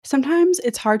Sometimes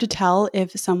it's hard to tell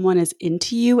if someone is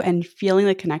into you and feeling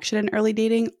the connection in early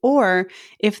dating, or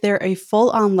if they're a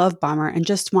full on love bomber and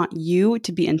just want you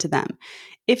to be into them.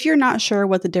 If you're not sure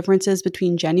what the difference is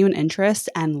between genuine interest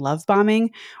and love bombing,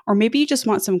 or maybe you just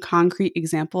want some concrete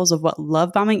examples of what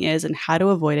love bombing is and how to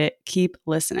avoid it, keep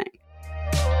listening.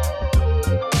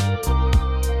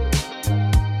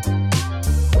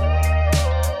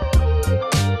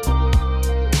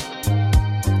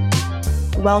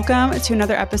 Welcome to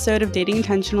another episode of Dating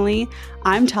Intentionally.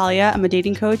 I'm Talia. I'm a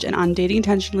dating coach, and on Dating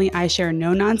Intentionally, I share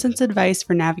no-nonsense advice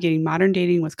for navigating modern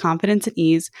dating with confidence and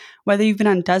ease, whether you've been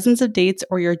on dozens of dates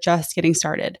or you're just getting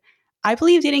started. I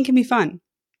believe dating can be fun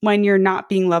when you're not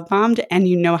being love bombed and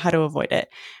you know how to avoid it.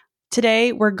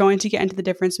 Today, we're going to get into the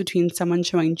difference between someone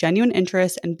showing genuine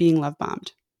interest and being love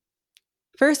bombed.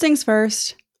 First things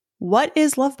first, what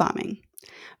is love bombing?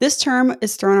 This term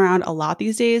is thrown around a lot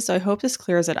these days, so I hope this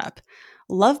clears it up.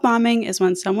 Love bombing is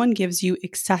when someone gives you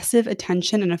excessive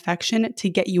attention and affection to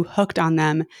get you hooked on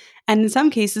them, and in some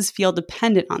cases feel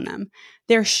dependent on them.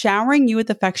 They're showering you with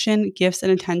affection, gifts,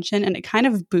 and attention, and it kind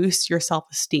of boosts your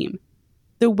self-esteem.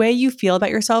 The way you feel about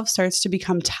yourself starts to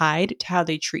become tied to how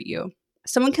they treat you.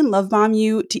 Someone can love bomb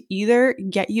you to either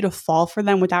get you to fall for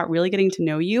them without really getting to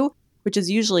know you, which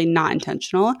is usually not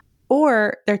intentional,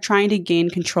 or they're trying to gain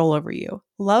control over you.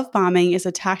 Love bombing is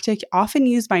a tactic often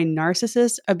used by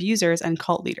narcissists, abusers, and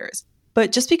cult leaders.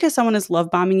 But just because someone is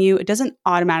love bombing you, it doesn't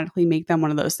automatically make them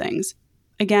one of those things.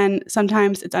 Again,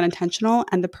 sometimes it's unintentional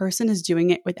and the person is doing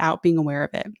it without being aware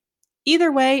of it.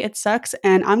 Either way, it sucks,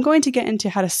 and I'm going to get into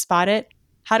how to spot it,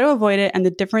 how to avoid it, and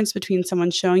the difference between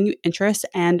someone showing you interest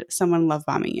and someone love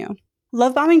bombing you.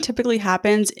 Love bombing typically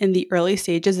happens in the early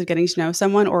stages of getting to know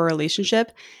someone or a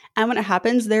relationship, and when it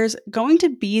happens, there's going to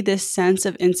be this sense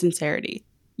of insincerity.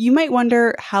 You might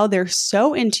wonder how they're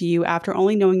so into you after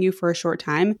only knowing you for a short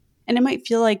time, and it might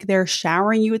feel like they're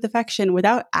showering you with affection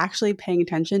without actually paying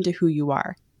attention to who you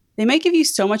are. They might give you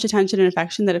so much attention and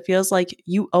affection that it feels like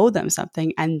you owe them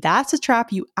something, and that's a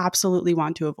trap you absolutely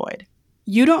want to avoid.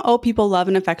 You don't owe people love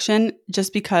and affection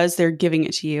just because they're giving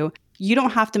it to you. You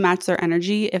don't have to match their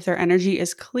energy if their energy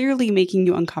is clearly making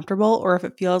you uncomfortable or if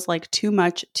it feels like too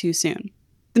much too soon.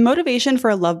 The motivation for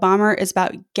a love bomber is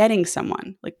about getting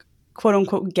someone, like quote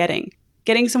unquote getting.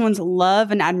 Getting someone's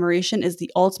love and admiration is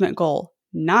the ultimate goal,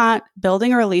 not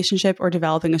building a relationship or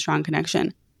developing a strong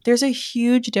connection. There's a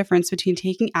huge difference between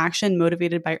taking action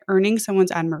motivated by earning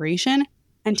someone's admiration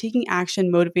and taking action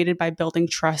motivated by building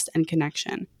trust and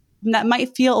connection. And that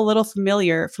might feel a little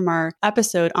familiar from our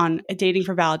episode on dating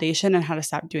for validation and how to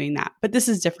stop doing that. But this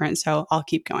is different, so I'll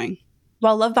keep going.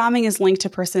 While love bombing is linked to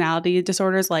personality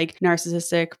disorders like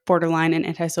narcissistic, borderline, and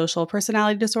antisocial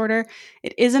personality disorder,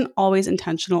 it isn't always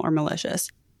intentional or malicious.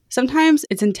 Sometimes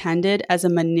it's intended as a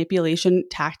manipulation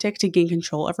tactic to gain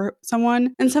control over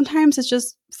someone, and sometimes it's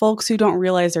just folks who don't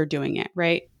realize they're doing it,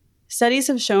 right? Studies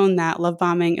have shown that love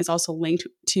bombing is also linked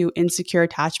to insecure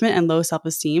attachment and low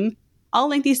self-esteem. I'll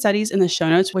link these studies in the show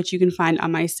notes, which you can find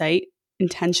on my site,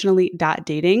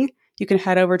 intentionally.dating. You can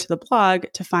head over to the blog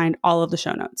to find all of the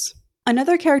show notes.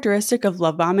 Another characteristic of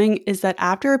love bombing is that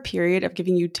after a period of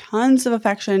giving you tons of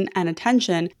affection and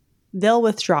attention, they'll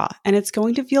withdraw, and it's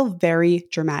going to feel very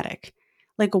dramatic.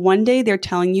 Like one day they're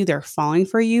telling you they're falling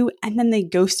for you, and then they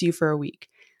ghost you for a week.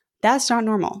 That's not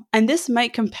normal, and this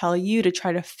might compel you to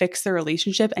try to fix the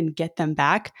relationship and get them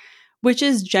back, which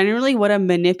is generally what a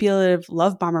manipulative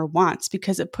love bomber wants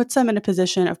because it puts them in a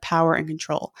position of power and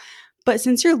control. But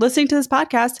since you're listening to this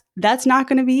podcast, that's not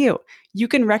going to be you. You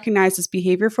can recognize this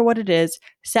behavior for what it is,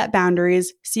 set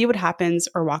boundaries, see what happens,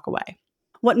 or walk away.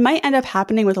 What might end up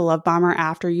happening with a love bomber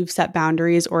after you've set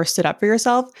boundaries or stood up for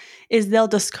yourself is they'll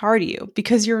discard you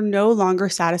because you're no longer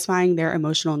satisfying their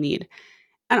emotional need.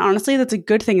 And honestly, that's a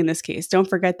good thing in this case. Don't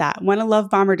forget that. When a love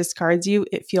bomber discards you,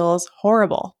 it feels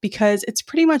horrible because it's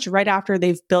pretty much right after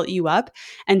they've built you up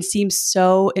and seem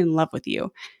so in love with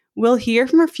you. We'll hear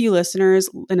from a few listeners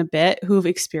in a bit who've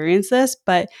experienced this,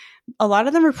 but a lot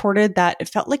of them reported that it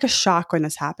felt like a shock when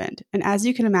this happened. And as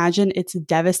you can imagine, it's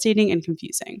devastating and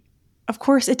confusing. Of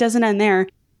course, it doesn't end there.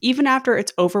 Even after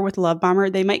it's over with a love bomber,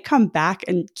 they might come back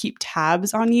and keep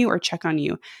tabs on you or check on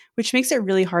you, which makes it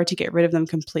really hard to get rid of them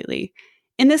completely.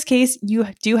 In this case, you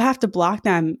do have to block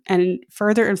them and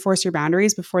further enforce your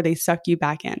boundaries before they suck you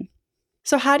back in.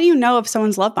 So how do you know if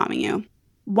someone's love bombing you?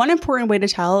 One important way to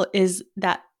tell is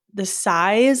that the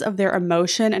size of their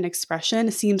emotion and expression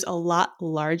seems a lot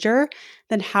larger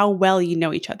than how well you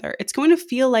know each other. It's going to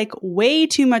feel like way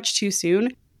too much too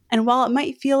soon. And while it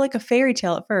might feel like a fairy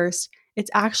tale at first,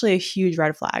 it's actually a huge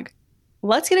red flag.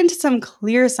 Let's get into some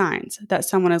clear signs that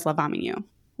someone is love bombing you.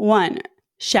 1,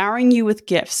 Showering you with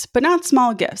gifts, but not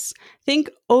small gifts. Think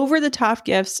over-the-top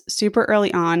gifts super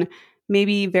early on,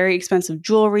 maybe very expensive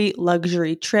jewelry,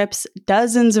 luxury trips,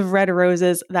 dozens of red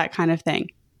roses, that kind of thing.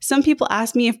 Some people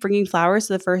ask me if bringing flowers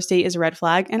to the first date is a red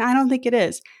flag, and I don't think it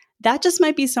is. That just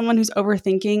might be someone who's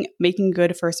overthinking making a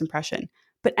good first impression.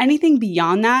 But anything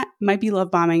beyond that might be love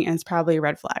bombing and it's probably a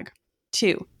red flag.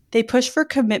 2, they push for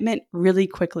commitment really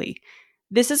quickly.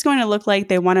 This is going to look like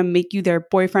they want to make you their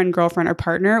boyfriend, girlfriend, or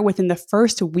partner within the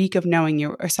first week of knowing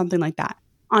you or something like that.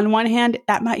 On one hand,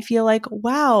 that might feel like,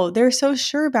 wow, they're so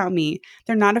sure about me.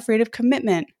 They're not afraid of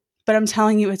commitment. But I'm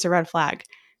telling you, it's a red flag.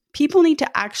 People need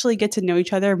to actually get to know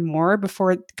each other more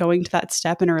before going to that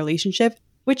step in a relationship,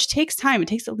 which takes time. It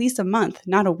takes at least a month,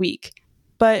 not a week.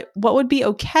 But what would be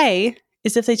okay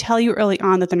is if they tell you early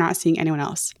on that they're not seeing anyone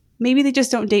else. Maybe they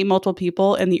just don't date multiple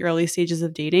people in the early stages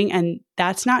of dating, and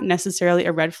that's not necessarily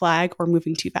a red flag or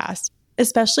moving too fast,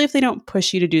 especially if they don't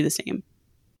push you to do the same.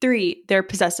 3, they're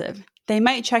possessive. They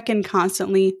might check in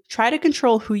constantly, try to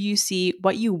control who you see,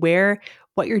 what you wear,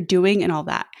 what you're doing, and all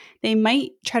that. They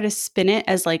might try to spin it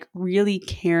as like really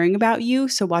caring about you,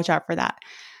 so watch out for that.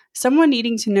 Someone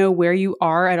needing to know where you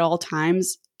are at all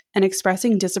times and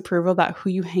expressing disapproval about who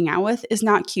you hang out with is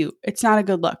not cute. It's not a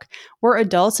good look. We're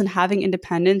adults and having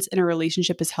independence in a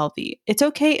relationship is healthy. It's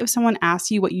okay if someone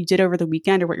asks you what you did over the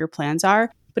weekend or what your plans are,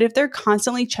 but if they're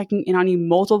constantly checking in on you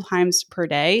multiple times per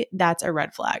day, that's a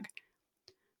red flag.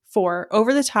 4,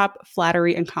 over-the-top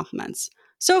flattery and compliments.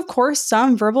 So of course,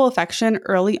 some verbal affection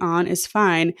early on is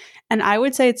fine, and I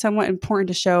would say it's somewhat important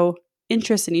to show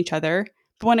interest in each other,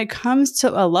 but when it comes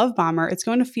to a love bomber, it's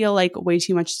going to feel like way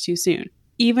too much too soon.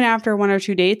 Even after 1 or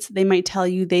 2 dates, they might tell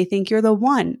you they think you're the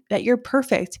one, that you're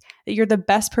perfect, that you're the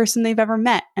best person they've ever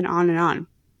met, and on and on.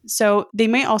 So they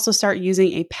might also start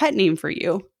using a pet name for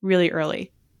you really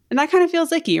early. And that kind of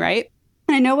feels icky, right?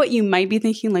 And I know what you might be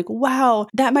thinking, like, wow,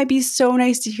 that might be so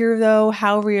nice to hear though,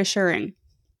 how reassuring.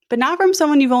 But not from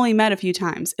someone you've only met a few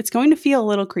times. It's going to feel a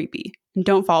little creepy, and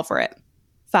don't fall for it.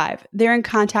 5, they're in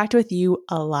contact with you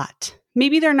a lot.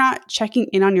 Maybe they're not checking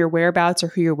in on your whereabouts or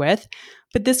who you're with,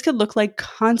 but this could look like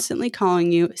constantly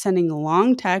calling you, sending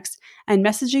long texts, and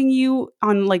messaging you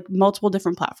on like multiple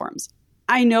different platforms.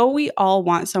 I know we all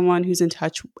want someone who's in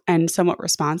touch and somewhat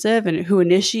responsive and who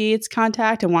initiates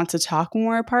contact and wants to talk when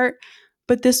we're apart,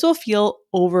 but this will feel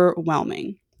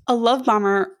overwhelming. A love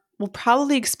bomber will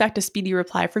probably expect a speedy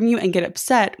reply from you and get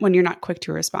upset when you're not quick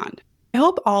to respond. I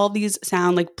hope all of these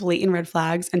sound like blatant red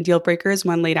flags and deal breakers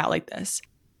when laid out like this.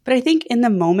 But I think in the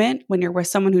moment when you're with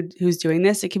someone who's doing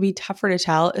this, it can be tougher to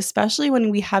tell, especially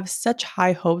when we have such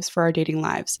high hopes for our dating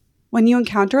lives. When you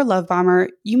encounter a love bomber,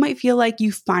 you might feel like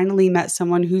you finally met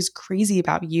someone who's crazy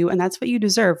about you, and that's what you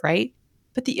deserve, right?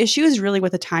 But the issue is really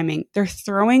with the timing. They're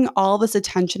throwing all this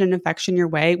attention and affection your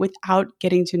way without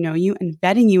getting to know you and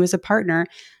vetting you as a partner,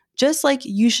 just like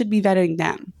you should be vetting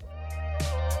them.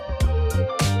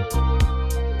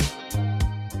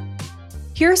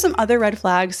 Here are some other red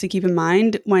flags to keep in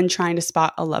mind when trying to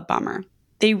spot a love bomber.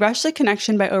 They rush the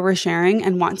connection by oversharing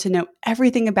and want to know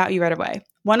everything about you right away.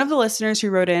 One of the listeners who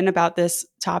wrote in about this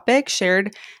topic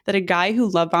shared that a guy who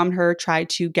love bombed her tried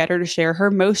to get her to share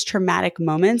her most traumatic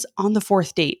moments on the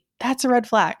 4th date. That's a red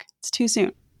flag. It's too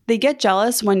soon. They get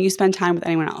jealous when you spend time with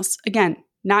anyone else. Again,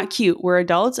 not cute. We're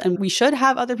adults and we should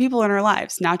have other people in our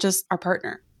lives, not just our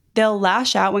partner. They'll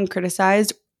lash out when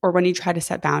criticized or when you try to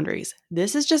set boundaries.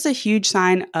 This is just a huge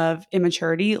sign of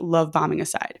immaturity, love bombing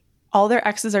aside. All their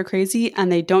exes are crazy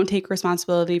and they don't take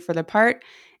responsibility for their part,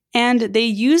 and they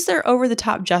use their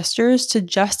over-the-top gestures to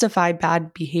justify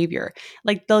bad behavior.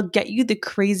 Like they'll get you the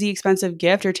crazy expensive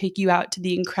gift or take you out to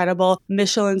the incredible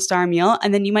Michelin star meal,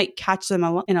 and then you might catch them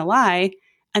in a lie,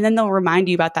 and then they'll remind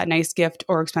you about that nice gift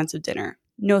or expensive dinner.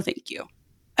 No thank you.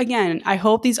 Again, I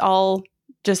hope these all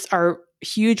just are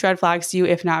huge red flags to you,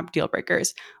 if not deal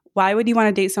breakers. Why would you want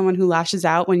to date someone who lashes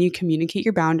out when you communicate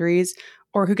your boundaries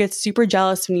or who gets super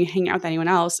jealous when you hang out with anyone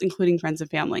else, including friends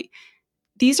and family?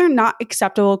 These are not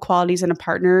acceptable qualities in a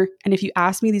partner. And if you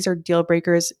ask me, these are deal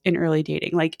breakers in early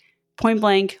dating. Like point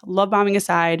blank, love bombing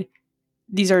aside,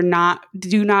 these are not,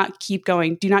 do not keep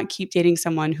going. Do not keep dating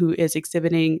someone who is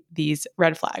exhibiting these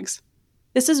red flags.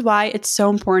 This is why it's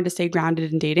so important to stay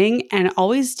grounded in dating and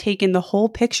always take in the whole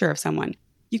picture of someone.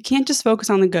 You can't just focus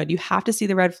on the good. You have to see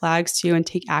the red flags too and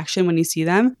take action when you see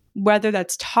them, whether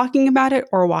that's talking about it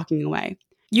or walking away.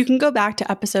 You can go back to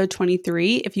episode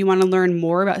 23 if you want to learn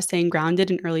more about staying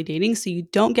grounded in early dating so you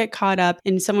don't get caught up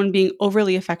in someone being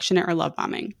overly affectionate or love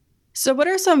bombing. So what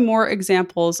are some more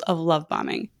examples of love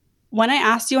bombing? When I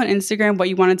asked you on Instagram what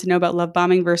you wanted to know about love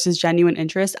bombing versus genuine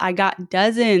interest, I got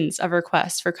dozens of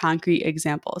requests for concrete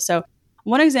examples. So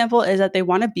One example is that they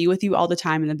want to be with you all the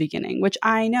time in the beginning, which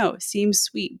I know seems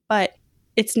sweet, but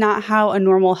it's not how a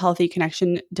normal, healthy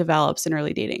connection develops in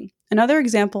early dating. Another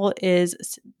example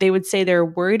is they would say they're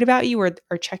worried about you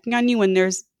or checking on you when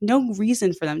there's no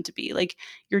reason for them to be. Like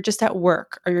you're just at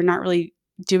work or you're not really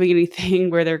doing anything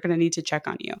where they're going to need to check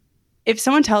on you. If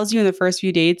someone tells you in the first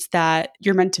few dates that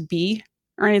you're meant to be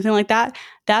or anything like that,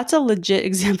 that's a legit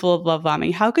example of love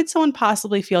bombing. How could someone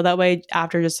possibly feel that way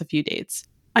after just a few dates?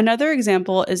 Another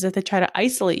example is that they try to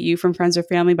isolate you from friends or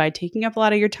family by taking up a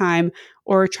lot of your time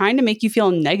or trying to make you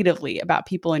feel negatively about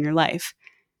people in your life.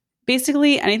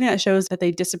 Basically, anything that shows that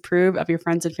they disapprove of your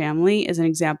friends and family is an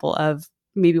example of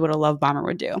maybe what a love bomber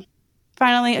would do.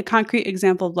 Finally, a concrete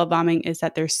example of love bombing is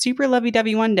that they're super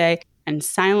lovey-dovey one day and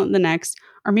silent the next,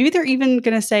 or maybe they're even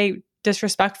going to say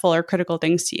disrespectful or critical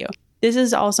things to you. This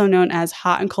is also known as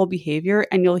hot and cold behavior,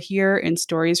 and you'll hear in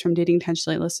stories from Dating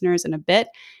Intentionally listeners in a bit.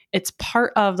 It's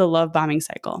part of the love bombing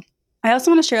cycle. I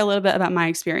also want to share a little bit about my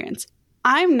experience.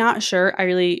 I'm not sure I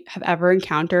really have ever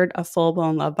encountered a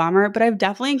full-blown love bomber, but I've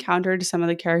definitely encountered some of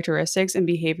the characteristics and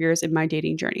behaviors in my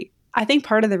dating journey. I think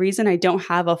part of the reason I don't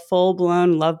have a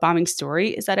full-blown love bombing story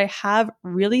is that I have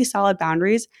really solid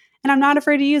boundaries and I'm not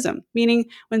afraid to use them. Meaning,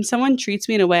 when someone treats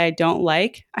me in a way I don't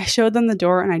like, I show them the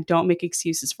door and I don't make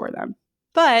excuses for them.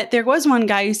 But there was one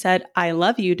guy who said, "I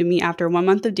love you" to me after 1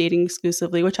 month of dating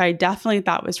exclusively, which I definitely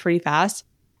thought was pretty fast.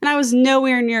 And I was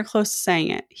nowhere near close to saying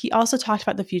it. He also talked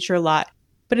about the future a lot.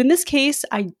 But in this case,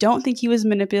 I don't think he was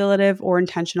manipulative or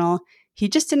intentional. He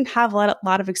just didn't have a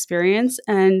lot of experience,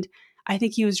 and I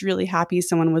think he was really happy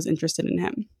someone was interested in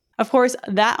him. Of course,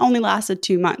 that only lasted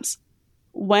 2 months.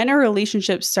 When a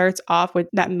relationship starts off with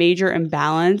that major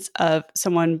imbalance of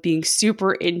someone being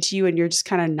super into you and you're just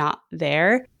kind of not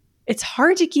there, it's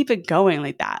hard to keep it going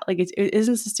like that. Like it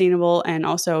isn't sustainable. And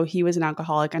also, he was an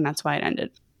alcoholic, and that's why it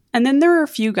ended. And then there were a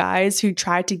few guys who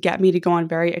tried to get me to go on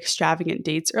very extravagant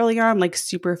dates early on, like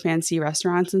super fancy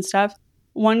restaurants and stuff.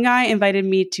 One guy invited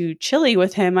me to Chili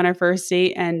with him on our first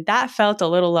date, and that felt a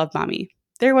little love bomby.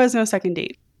 There was no second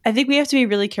date. I think we have to be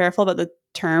really careful about the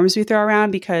terms we throw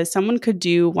around, because someone could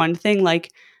do one thing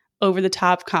like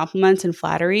over-the-top compliments and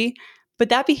flattery, but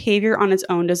that behavior on its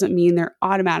own doesn't mean they're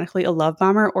automatically a love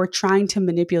bomber or trying to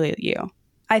manipulate you.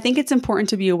 I think it's important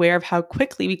to be aware of how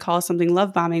quickly we call something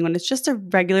love bombing when it's just a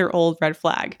regular old red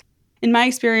flag. In my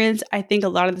experience, I think a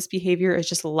lot of this behavior is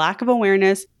just a lack of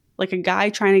awareness, like a guy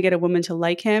trying to get a woman to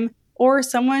like him, or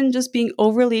someone just being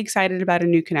overly excited about a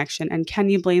new connection. And can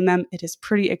you blame them? It is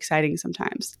pretty exciting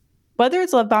sometimes. Whether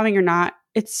it's love bombing or not,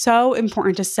 it's so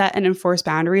important to set and enforce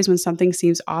boundaries when something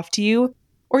seems off to you,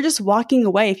 or just walking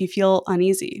away if you feel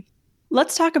uneasy.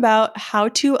 Let's talk about how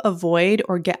to avoid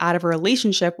or get out of a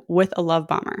relationship with a love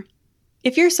bomber.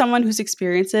 If you're someone who's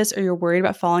experienced this or you're worried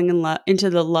about falling into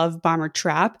the love bomber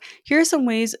trap, here are some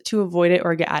ways to avoid it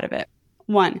or get out of it.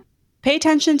 1. Pay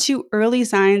attention to early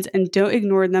signs and don't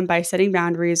ignore them by setting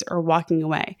boundaries or walking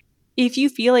away. If you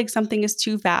feel like something is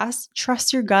too fast,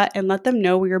 trust your gut and let them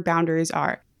know where your boundaries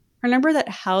are. Remember that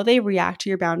how they react to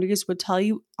your boundaries would tell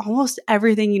you almost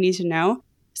everything you need to know,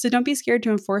 so don't be scared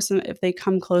to enforce them if they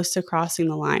come close to crossing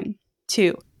the line.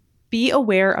 2. Be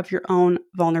aware of your own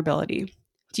vulnerability.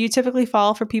 Do you typically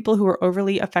fall for people who are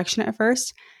overly affectionate at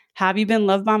first? Have you been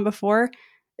love bombed before?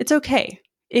 It's okay.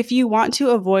 If you want to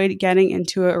avoid getting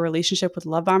into a relationship with a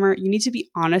love bomber, you need to be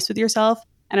honest with yourself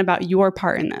and about your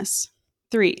part in this.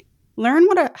 3. Learn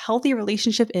what a healthy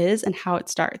relationship is and how it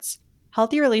starts.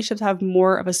 Healthy relationships have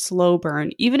more of a slow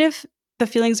burn, even if the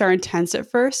feelings are intense at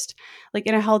first. Like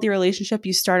in a healthy relationship,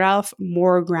 you start off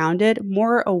more grounded,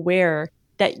 more aware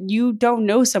that you don't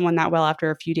know someone that well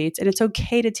after a few dates, and it's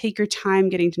okay to take your time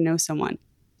getting to know someone.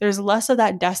 There's less of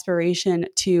that desperation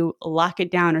to lock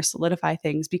it down or solidify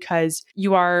things because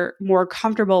you are more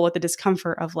comfortable with the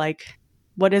discomfort of like,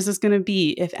 what is this going to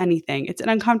be, if anything? It's an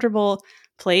uncomfortable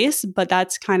place, but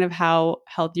that's kind of how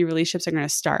healthy relationships are going to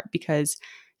start, because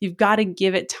you've got to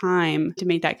give it time to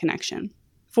make that connection.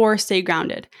 4, stay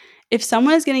grounded. If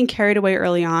someone is getting carried away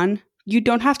early on, you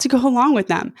don't have to go along with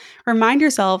them. Remind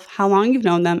yourself how long you've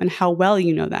known them and how well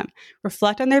you know them.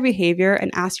 Reflect on their behavior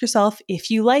and ask yourself if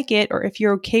you like it or if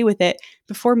you're okay with it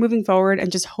before moving forward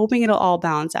and just hoping it'll all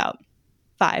balance out.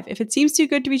 5, if it seems too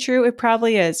good to be true, it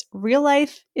probably is. Real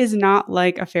life is not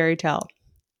like a fairy tale.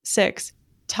 6,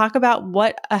 talk about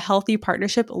what a healthy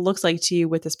partnership looks like to you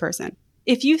with this person.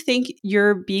 If you think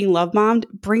you're being love bombed,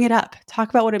 bring it up. Talk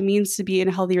about what it means to be in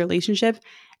a healthy relationship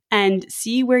and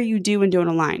see where you do and don't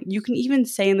align. You can even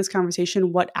say in this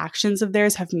conversation what actions of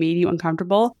theirs have made you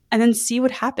uncomfortable and then see what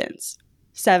happens.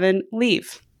 7,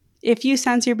 leave. If you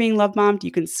sense you're being love bombed,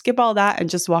 you can skip all that and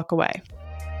just walk away.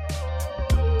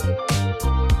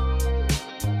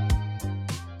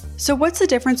 So what's the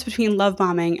difference between love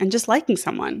bombing and just liking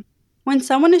someone? When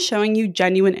someone is showing you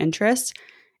genuine interest,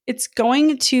 it's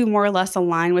going to more or less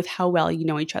align with how well you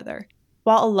know each other.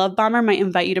 While a love bomber might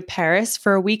invite you to Paris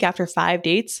for a week after 5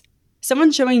 dates,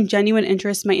 someone showing genuine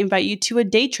interest might invite you to a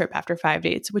day trip after 5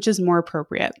 dates, which is more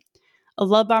appropriate. A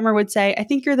love bomber would say, I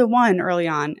think you're the one early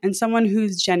on, and someone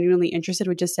who's genuinely interested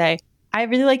would just say, I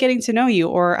really like getting to know you,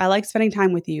 or I like spending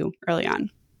time with you early on.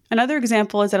 Another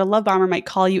example is that a love bomber might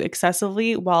call you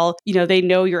excessively while, they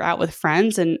know you're out with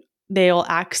friends, and they'll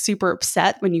act super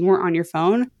upset when you weren't on your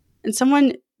phone. And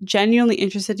someone genuinely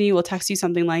interested in you will text you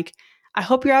something like, I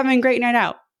hope you're having a great night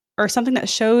out, or something that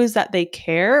shows that they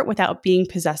care without being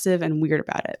possessive and weird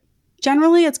about it.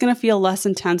 Generally, it's going to feel less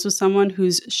intense with someone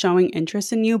who's showing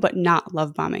interest in you, but not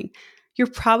love bombing. You're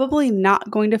probably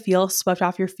not going to feel swept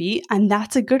off your feet, and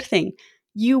that's a good thing.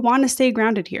 You want to stay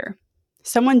grounded here.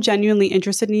 Someone genuinely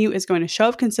interested in you is going to show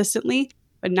up consistently,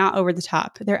 but not over the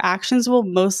top. Their actions will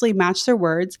mostly match their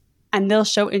words, and they'll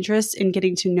show interest in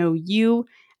getting to know you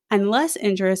and less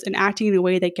interest in acting in a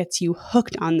way that gets you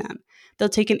hooked on them. They'll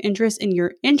take an interest in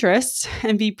your interests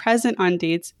and be present on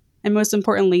dates, and most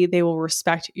importantly, they will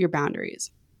respect your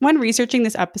boundaries. When researching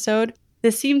this episode,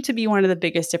 this seemed to be one of the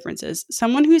biggest differences.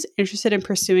 Someone who's interested in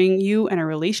pursuing you and a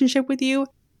relationship with you,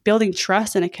 building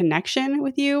trust and a connection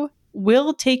with you,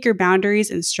 will take your boundaries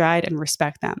in stride and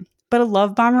respect them. But a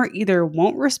love bomber either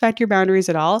won't respect your boundaries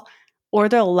at all, or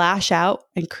they'll lash out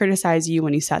and criticize you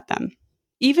when you set them.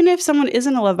 Even if someone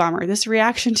isn't a love bomber, this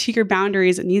reaction to your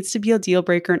boundaries needs to be a deal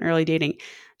breaker in early dating.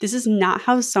 This is not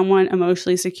how someone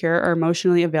emotionally secure or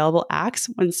emotionally available acts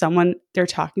when someone they're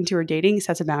talking to or dating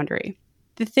sets a boundary.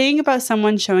 The thing about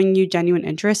someone showing you genuine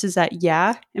interest is that,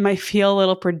 it might feel a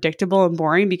little predictable and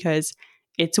boring because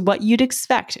it's what you'd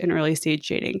expect in early stage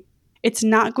dating. It's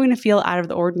not going to feel out of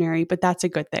the ordinary, but that's a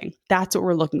good thing. That's what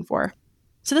we're looking for.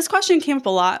 So this question came up a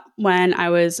lot when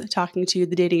I was talking to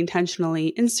the Dating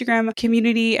Intentionally Instagram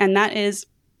community, and that is,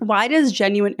 why does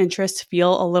genuine interest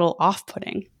feel a little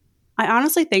off-putting? I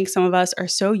honestly think some of us are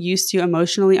so used to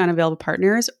emotionally unavailable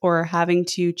partners or having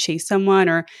to chase someone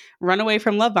or run away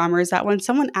from love bombers that when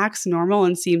someone acts normal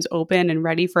and seems open and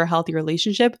ready for a healthy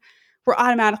relationship, we're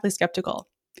automatically skeptical.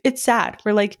 It's sad.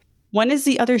 We're like, when is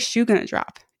the other shoe going to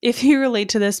drop? If you relate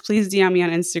to this, please DM me on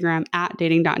Instagram at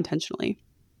dating.intentionally.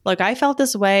 Look, I felt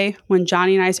this way when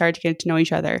Johnny and I started to get to know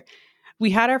each other. We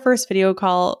had our first video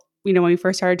call, when we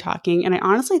first started talking, and I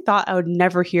honestly thought I would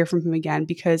never hear from him again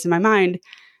because in my mind,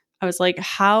 I was like,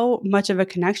 how much of a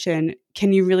connection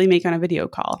can you really make on a video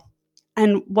call?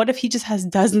 And what if he just has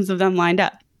dozens of them lined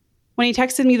up? When he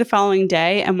texted me the following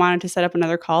day and wanted to set up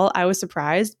another call, I was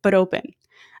surprised, but open.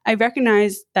 I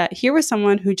recognized that here was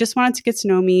someone who just wanted to get to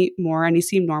know me more and he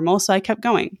seemed normal, so I kept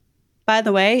going. By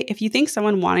the way, if you think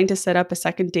someone wanting to set up a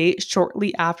second date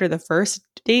shortly after the first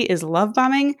date is love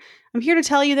bombing, I'm here to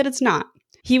tell you that it's not.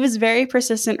 He was very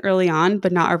persistent early on,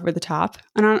 but not over the top.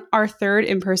 And on our third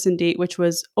in-person date, which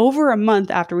was over a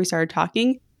month after we started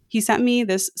talking, he sent me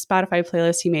this Spotify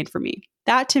playlist he made for me.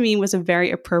 That to me was a very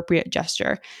appropriate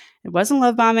gesture. It wasn't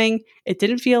love bombing. It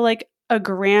didn't feel like a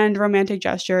grand romantic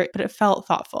gesture, but it felt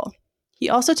thoughtful. He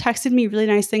also texted me really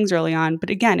nice things early on, but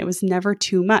again, it was never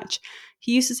too much.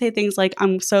 He used to say things like,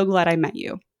 I'm so glad I met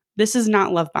you. This is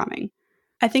not love bombing.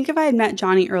 I think if I had met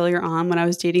Johnny earlier on when I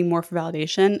was dating more for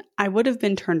validation, I would have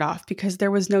been turned off because there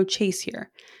was no chase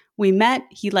here. We met,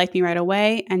 he liked me right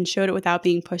away and showed it without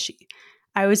being pushy.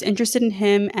 I was interested in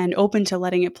him and open to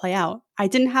letting it play out. I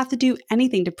didn't have to do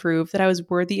anything to prove that I was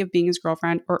worthy of being his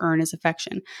girlfriend or earn his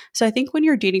affection. So I think when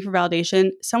you're dating for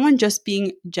validation, someone just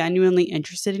being genuinely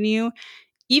interested in you,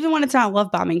 even when it's not love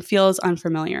bombing, feels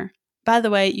unfamiliar. By the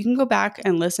way, you can go back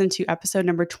and listen to episode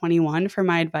number 21 for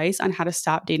my advice on how to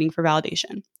stop dating for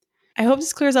validation. I hope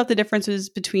this clears up the differences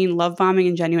between love bombing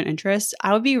and genuine interest.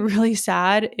 I would be really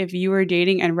sad if you were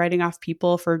dating and writing off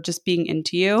people for just being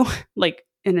into you, like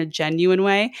in a genuine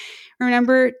way.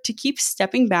 Remember to keep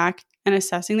stepping back and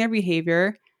assessing their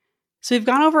behavior. So we've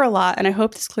gone over a lot, and I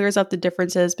hope this clears up the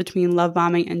differences between love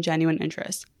bombing and genuine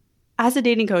interest. As a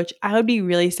dating coach, I would be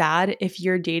really sad if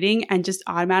you're dating and just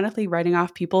automatically writing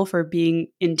off people for being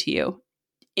into you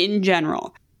in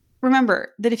general.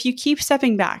 Remember that if you keep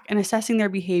stepping back and assessing their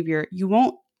behavior, you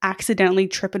won't accidentally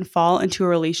trip and fall into a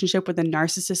relationship with a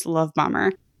narcissist love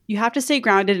bomber. You have to stay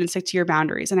grounded and stick to your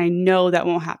boundaries, and I know that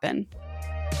won't happen.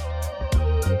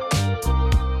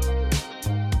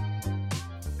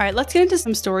 All right, let's get into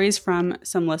some stories from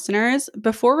some listeners.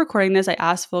 Before recording this, I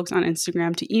asked folks on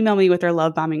Instagram to email me with their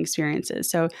love bombing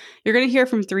experiences. So you're going to hear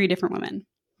from 3 different women.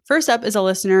 First up is a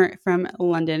listener from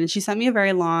London, and she sent me a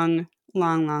very long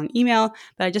email,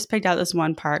 but I just picked out this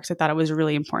one part because I thought it was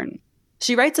really important.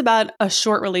 She writes about a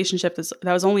short relationship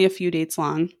that was only a few dates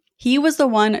long. He was the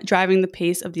one driving the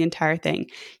pace of the entire thing.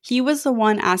 He was the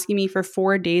one asking me for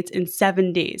 4 dates in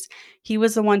 7 days. He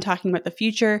was the one talking about the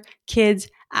future, kids,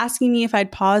 asking me if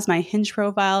I'd pause my Hinge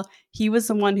profile. He was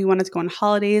the one who wanted to go on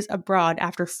holidays abroad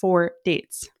after 4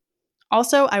 dates.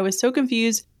 Also, I was so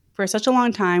confused for such a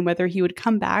long time whether he would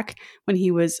come back when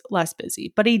he was less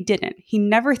busy, but he didn't. He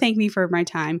never thanked me for my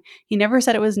time. He never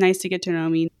said it was nice to get to know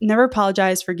me, never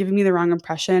apologized for giving me the wrong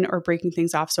impression or breaking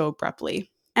things off so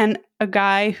abruptly. And a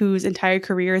guy whose entire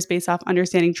career is based off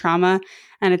understanding trauma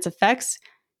and its effects,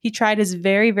 he tried his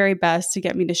very, very best to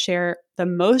get me to share the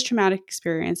most traumatic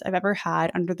experience I've ever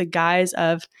had under the guise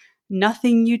of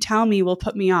nothing you tell me will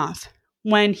put me off,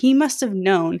 when he must have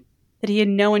known that he had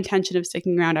no intention of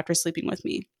sticking around after sleeping with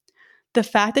me. The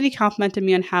fact that he complimented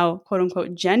me on how, quote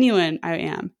unquote, genuine I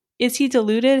am, is he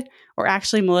deluded or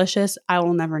actually malicious? I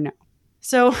will never know.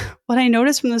 So what I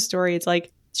noticed from the story, it's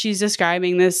like she's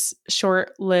describing this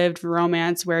short-lived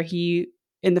romance where he,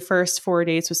 in the first 4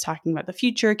 dates, was talking about the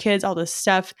future, kids, all this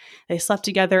stuff. They slept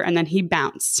together and then he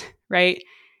bounced, right?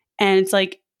 And it's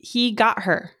like he got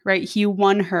her, right? He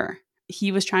won her.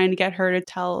 He was trying to get her to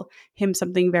tell him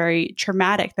something very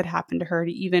traumatic that happened to her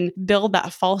to even build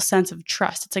that false sense of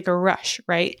trust. It's like a rush,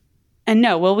 right? And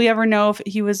no, will we ever know if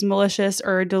he was malicious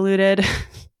or deluded?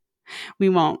 We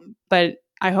won't. But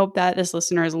I hope that this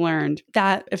listener has learned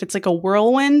that if it's like a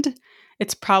whirlwind,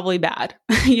 it's probably bad.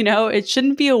 It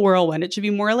shouldn't be a whirlwind. It should be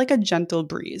more like a gentle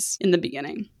breeze in the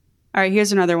beginning. All right,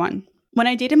 here's another one. When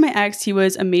I dated my ex, he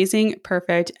was amazing,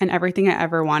 perfect, and everything I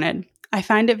ever wanted. I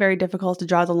find it very difficult to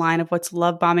draw the line of what's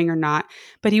love bombing or not,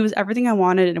 but he was everything I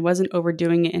wanted and wasn't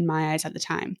overdoing it in my eyes at the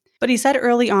time. But he said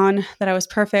early on that I was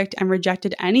perfect and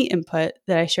rejected any input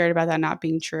that I shared about that not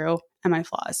being true and my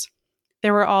flaws.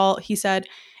 He said,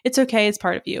 it's okay, it's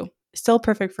part of you. Still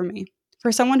perfect for me.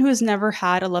 For someone who has never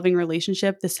had a loving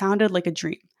relationship, this sounded like a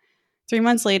dream. 3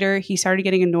 months later, he started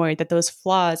getting annoyed that those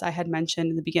flaws I had mentioned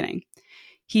in the beginning.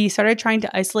 He started trying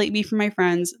to isolate me from my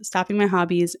friends, stopping my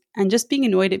hobbies, and just being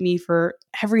annoyed at me for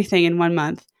everything in 1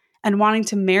 month and wanting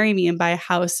to marry me and buy a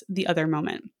house the other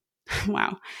moment.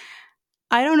 Wow.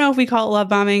 I don't know if we call it love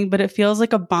bombing, but it feels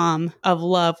like a bomb of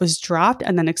love was dropped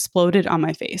and then exploded on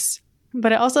my face. But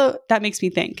that makes me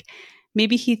think,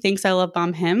 maybe he thinks I love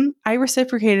bomb him. I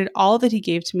reciprocated all that he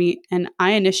gave to me and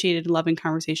I initiated loving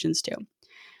conversations too.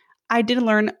 I did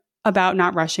learn about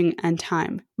not rushing and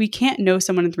time. We can't know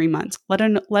someone in 3 months,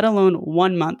 let alone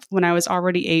 1 month, when I was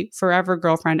already a forever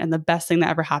girlfriend and the best thing that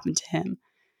ever happened to him.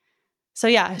 So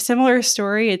yeah, similar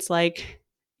story. It's like,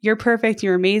 you're perfect,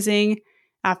 you're amazing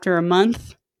after a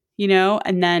month,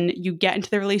 and then you get into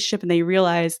the relationship and they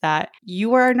realize that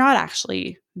you are not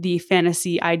actually the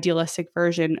fantasy idealistic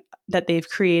version that they've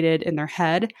created in their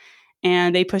head,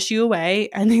 and they push you away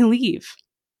and they leave.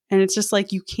 And it's just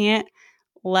like, you can't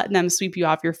let them sweep you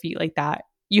off your feet like that.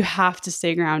 You have to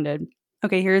stay grounded.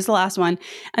 Okay, here's the last one.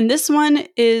 And this one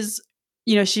is,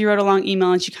 she wrote a long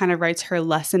email and she kind of writes her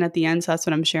lesson at the end. So that's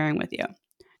what I'm sharing with you.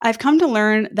 I've come to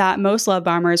learn that most love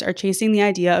bombers are chasing the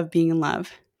idea of being in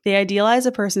love. They idealize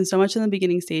a person so much in the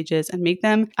beginning stages and make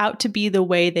them out to be the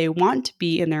way they want to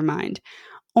be in their mind,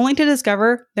 only to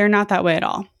discover they're not that way at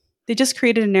all. They just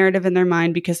created a narrative in their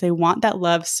mind because they want that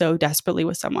love so desperately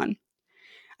with someone.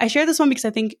 I share this one because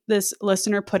I think this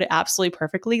listener put it absolutely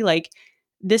perfectly. Like,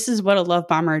 this is what a love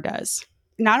bomber does.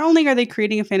 Not only are they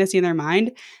creating a fantasy in their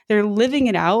mind, they're living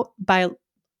it out by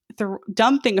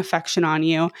dumping affection on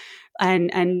you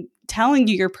and telling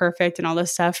you you're perfect and all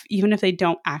this stuff, even if they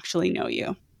don't actually know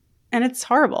you. And it's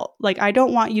horrible. Like, I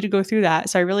don't want you to go through that.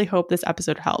 So I really hope this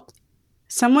episode helped.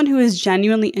 Someone who is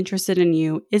genuinely interested in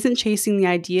you isn't chasing the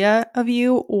idea of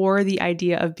you or the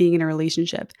idea of being in a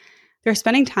relationship. They're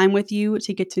spending time with you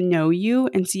to get to know you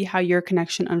and see how your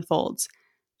connection unfolds.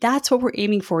 That's what we're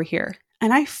aiming for here.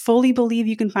 And I fully believe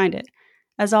you can find it.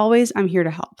 As always, I'm here to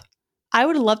help. I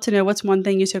would love to know what's one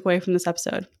thing you took away from this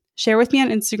episode. Share with me on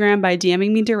Instagram by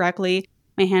DMing me directly.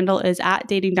 My handle is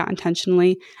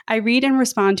 @dating.intentionally. I read and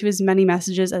respond to as many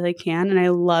messages as I can, and I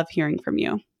love hearing from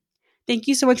you. Thank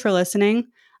you so much for listening.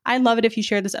 I'd love it if you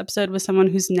shared this episode with someone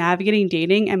who's navigating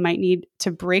dating and might need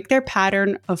to break their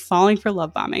pattern of falling for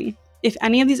love bombing. If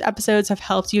any of these episodes have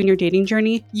helped you in your dating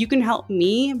journey, you can help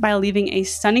me by leaving a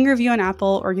stunning review on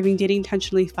Apple or giving Dating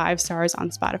Intentionally 5 stars on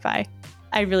Spotify.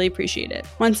 I really appreciate it.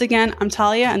 Once again, I'm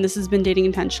Talia, and this has been Dating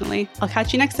Intentionally. I'll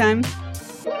catch you next time.